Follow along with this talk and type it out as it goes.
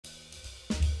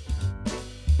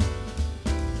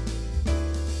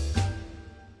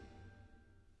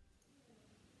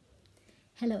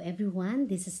Hello everyone,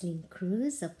 this is Lynn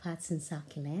Cruz of Pots and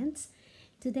Succulents.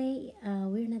 Today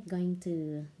we're not going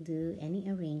to do any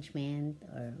arrangement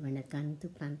or we're not going to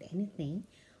plant anything.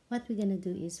 What we're going to do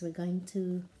is we're going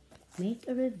to make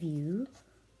a review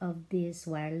of this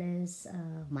wireless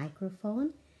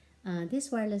microphone.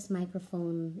 This wireless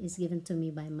microphone is given to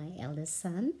me by my eldest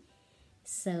son.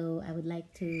 So I would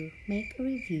like to make a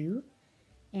review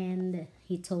and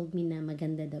he told me na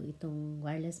maganda daw itong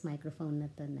wireless microphone na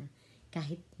to na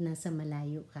kahit nasa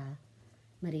malayo ka,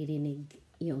 maririnig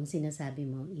yung sinasabi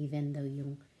mo even though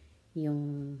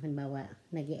yung halimbawa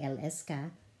nag-LS ka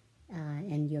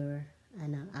and you're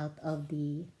out of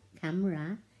the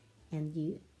camera and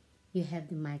you have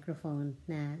the microphone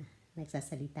na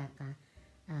nagsasalita ka,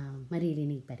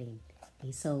 maririnig pa rin.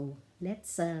 Okay, so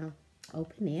let's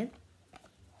open it.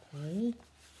 Okay.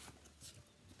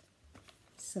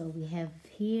 So we have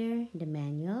here the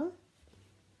manual.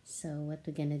 So what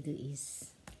we're gonna do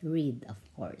is read, of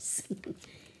course.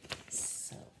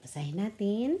 So basahin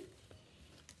natin.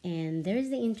 And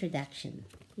there's the introduction.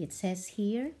 It says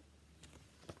here,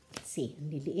 see,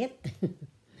 ang liliit.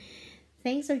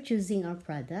 Thanks for choosing our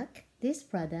product. This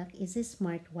product is a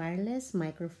smart wireless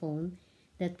microphone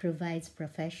that provides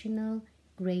professional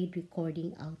grade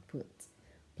recording output.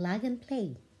 Plug and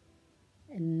play.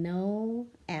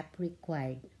 No app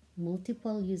required.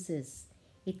 Multiple uses.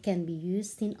 It can be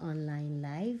used in online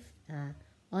live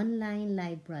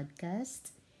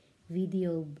broadcast,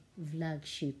 video vlog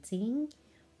shooting,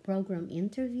 program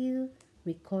interview,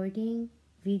 recording,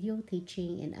 video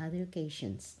teaching, and other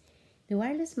occasions. The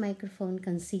wireless microphone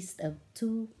consists of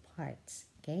two parts.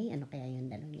 Okay, ano kaya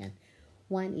yung dalawang yan?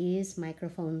 One is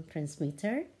microphone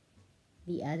transmitter.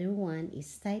 The other one is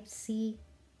Type-C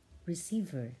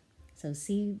receiver. So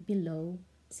see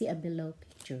a below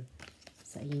picture.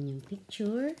 So ayun yung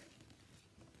picture.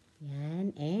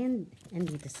 Yan, and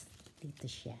dito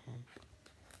siya.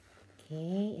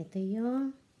 Okay, ito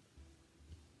yung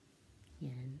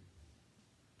yan.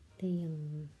 Ito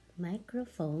yung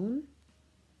microphone.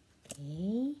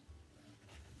 Okay.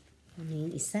 Ano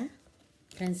yung isa?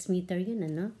 Transmitter yun,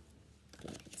 ano?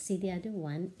 Okay, let's see the other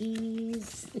one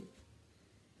is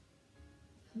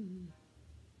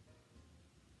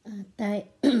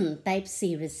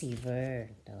Type-C receiver.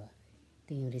 Ito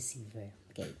yung receiver.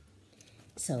 Okay.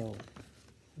 So,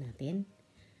 natin.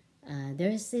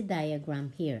 There's a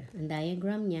diagram here. Ang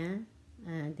diagram niya,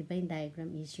 di ba yung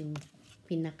diagram is yung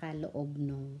pinakaloob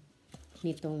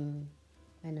nitong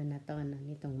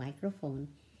nitong microphone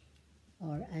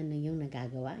or ano yung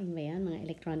nagagawa. Yun ba yan? Mga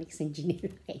electronics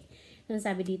engineer. Okay. Ang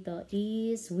sabi dito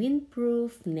is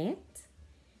windproof net,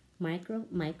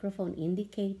 microphone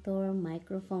indicator,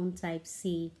 microphone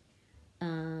Type-C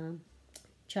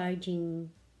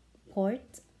charging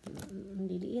port,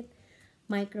 liliit,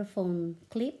 microphone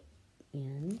clip,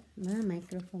 yan,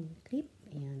 microphone clip,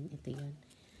 yan, ito yan,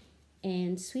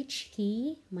 and switch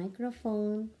key,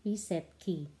 microphone reset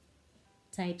key,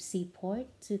 Type-C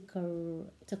port to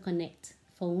connect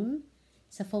phone,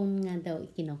 sa phone nga daw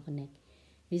ikino-connect,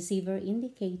 receiver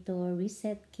indicator,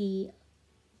 reset key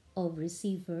of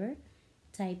receiver,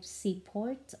 Type-C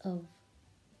port of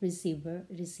receiver,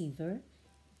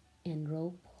 and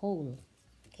rope hole.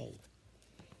 Okay.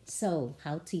 So,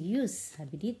 how to use?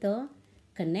 Sabi dito,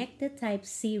 connect the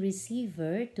Type-C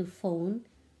receiver to phone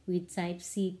with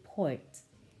Type-C port.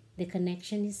 The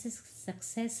connection is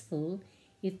successful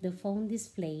if the phone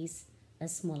displays a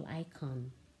small icon.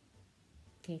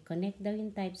 Okay, connect daw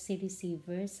yung Type-C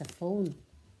receiver sa phone.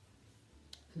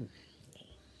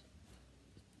 Okay.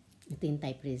 Ito yung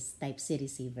Type-C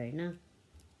receiver, no?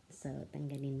 So,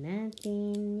 tanggalin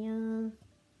natin yung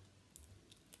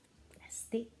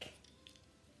plastic.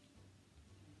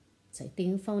 So, ito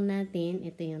yung phone natin.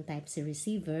 Ito yung Type-C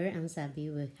receiver. Ang sabi,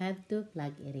 we have to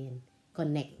plug it in.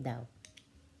 Connect daw.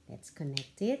 Let's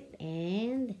connect it.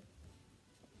 And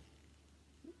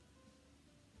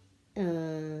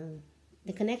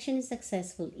the connection is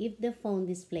successful if the phone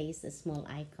displays a small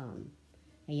icon.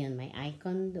 Ayun, may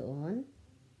icon doon.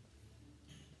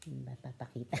 Ano ba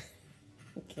papakita?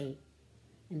 Okay.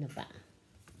 Ano pa?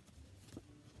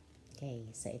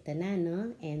 Okay, so ito na,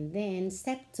 no? And then,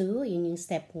 step 2, yun yung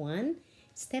step 1.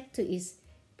 Step 2 is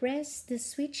press the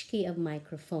switch key of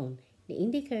microphone. The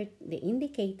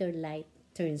indicator light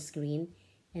turns green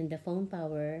and the phone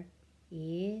power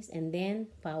is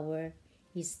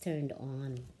turned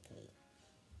on. Okay.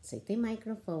 So, ito yung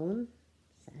microphone.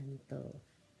 Saan to?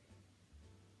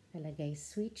 Kalagay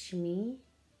switch me.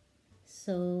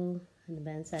 So, ano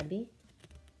ba ang sabi?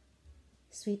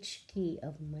 Switch key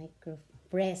of microphone.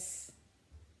 Press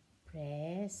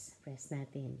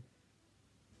natin.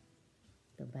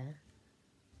 Ito ba?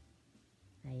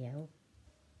 Ayaw.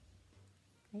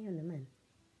 Ayaw naman.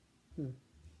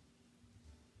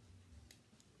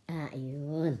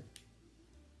 Ayun.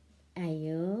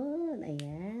 Ayun.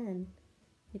 Ayan.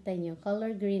 Kita nyo,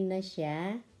 color green na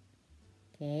siya.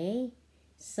 Okay.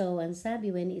 So, ang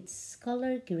sabi, when it's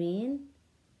color green,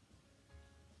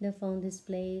 the phone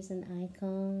displays an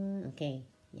icon. Okay.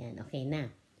 Yan. Okay na.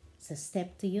 So,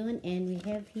 step 2 yun. And we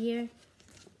have here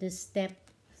the step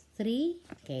 3.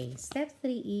 Okay. Step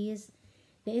 3 is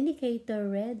the indicator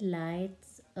red light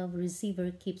of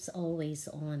receiver keeps always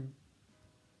on.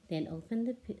 Then open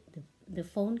the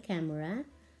phone camera,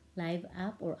 live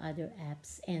app or other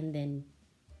apps, and then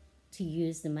to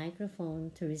use the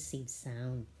microphone to receive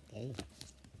sound. Okay.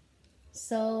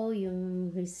 So,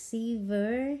 yung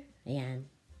receiver,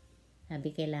 ayan.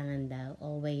 Sabi kailangan daw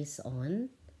always on.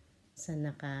 So,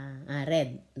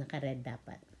 red. Naka-red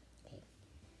dapat. Okay.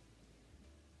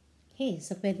 Okay,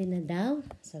 so pwede na daw.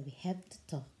 So, we have to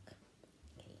talk.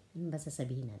 Okay. Ano ba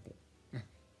sasabihin natin?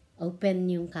 Open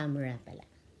yung camera pala.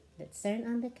 Let's turn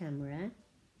on the camera.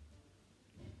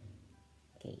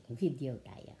 Okay, video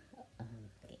tayo.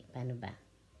 Okay, paano ba?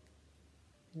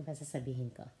 Ano ba sasabihin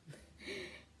ko?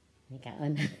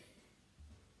 Naka-on.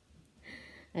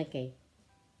 Okay.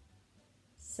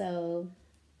 So,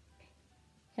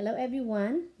 hello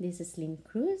everyone. This is Lynn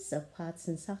Cruz of Pots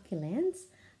and Succulents.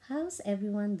 How's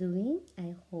everyone doing?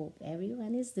 I hope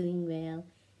everyone is doing well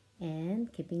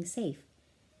and keeping safe.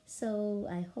 So,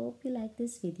 I hope you like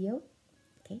this video.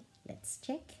 Okay, let's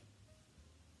check.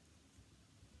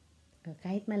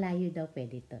 Kahit malayo daw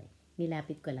pwede ito.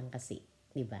 Nilapit ko lang kasi,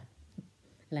 di ba?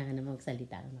 Wala nga naman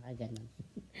magsalita ako nakaganon.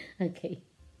 Okay.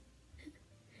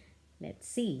 Let's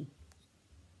see.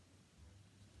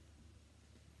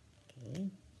 Okay.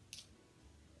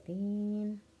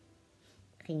 Then,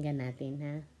 pakinggan natin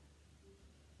ha.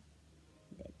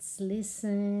 Let's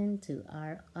listen to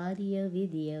our audio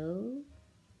video.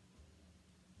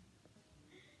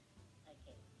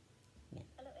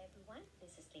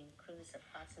 Of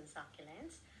Pots and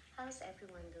Succulents. How's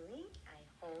everyone doing? I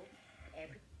hope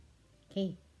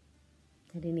Okay.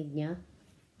 Narinig nyo?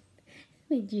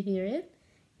 Did you hear it?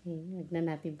 Okay, huwag na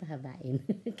natin pahabain.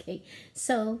 Okay.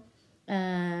 So,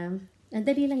 ang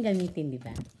dali lang gamitin, di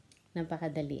ba?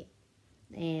 Napakadali.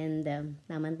 And,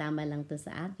 tama-tama lang to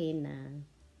sa akin na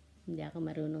hindi ako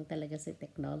marunong talaga sa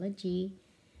technology.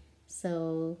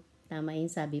 So, tama yung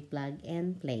sabi, plug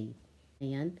and play.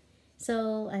 Ayan.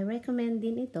 So, I recommend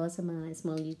din ito sa mga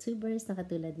small YouTubers na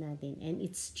katulad natin. And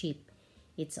it's cheap.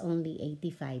 It's only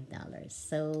 $85.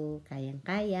 So,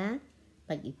 kayang-kaya.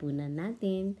 Pag-ipunan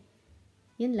natin.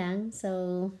 Yun lang.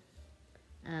 So,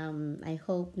 I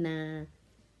hope na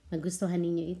magustuhan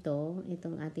ninyo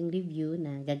itong ating review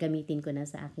na gagamitin ko na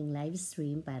sa aking live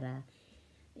stream para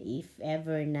if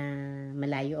ever na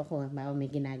malayo ako,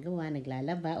 may ginagawa,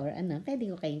 naglalaba, or ano,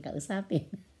 pwede ko kayong kausapin.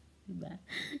 Diba?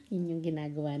 Yun yung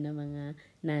ginagawa ng mga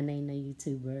nanay na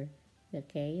YouTuber.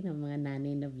 Okay? Ng mga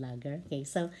nanay na vlogger. Okay,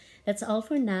 so that's all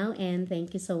for now. And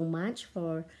thank you so much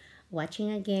for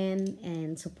watching again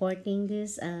and supporting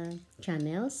this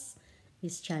channel,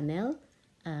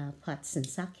 Pots and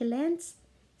Succulents.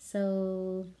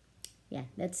 So, yeah,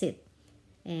 that's it.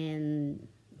 And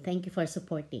thank you for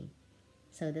supporting.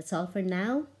 So that's all for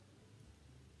now.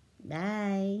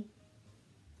 Bye!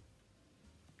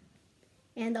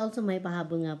 And also, may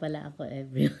pahabol nga pala ako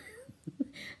everyone.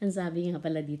 Ang sabi nga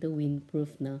pala dito,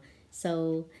 windproof, no?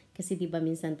 So, kasi diba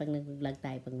minsan pag nag-vlog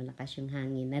tayo, pag malakas yung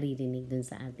hangin, naririnig dun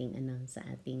sa ating,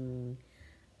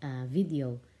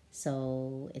 video.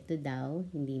 So, ito daw,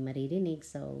 hindi maririnig.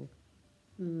 So,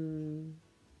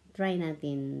 try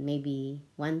natin maybe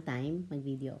one time,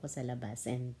 mag-video ako sa labas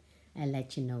and I'll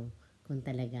let you know kung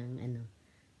talagang,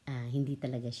 hindi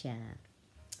talaga siya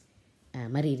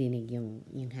maririnig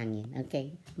yung hangin.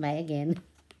 Okay, bye again.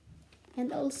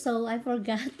 And also, I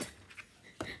forgot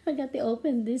to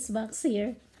open this box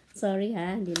here. Sorry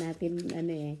ha, hindi natin,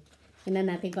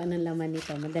 Tingnan natin kung anong laman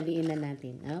nito. Madaliin na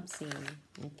natin. Oopsie.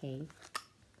 Okay.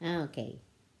 Okay.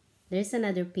 There's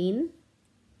another pin.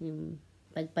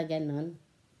 Pag ganon,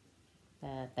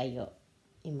 tayo.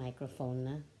 Yung microphone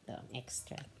na. Ito,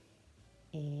 extra.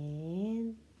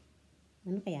 And,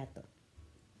 ano kaya to?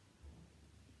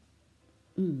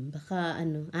 Baka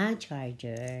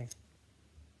charger.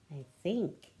 I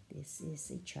think this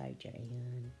is a charger.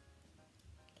 Ayan.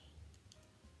 Okay.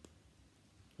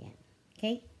 Yan.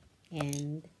 Okay?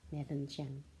 And, meron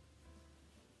siyang,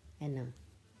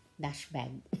 dash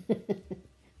bag.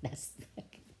 Dash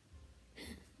bag.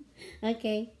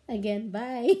 Okay. Again,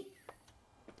 bye.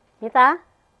 Kita?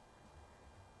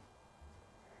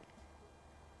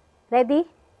 Ready?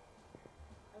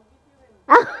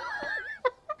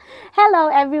 Hello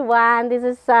everyone, this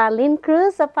is Lynn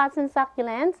Cruz of Pots and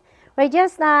Succulents. We're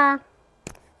just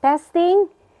testing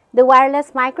the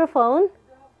wireless microphone.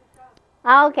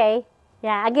 Okay,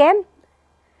 yeah, again.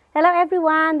 Hello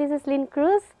everyone, this is Lynn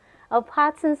Cruz of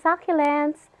Pots and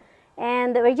Succulents,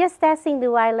 and we're just testing the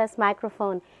wireless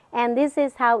microphone, and this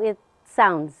is how it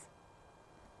sounds.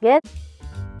 Good?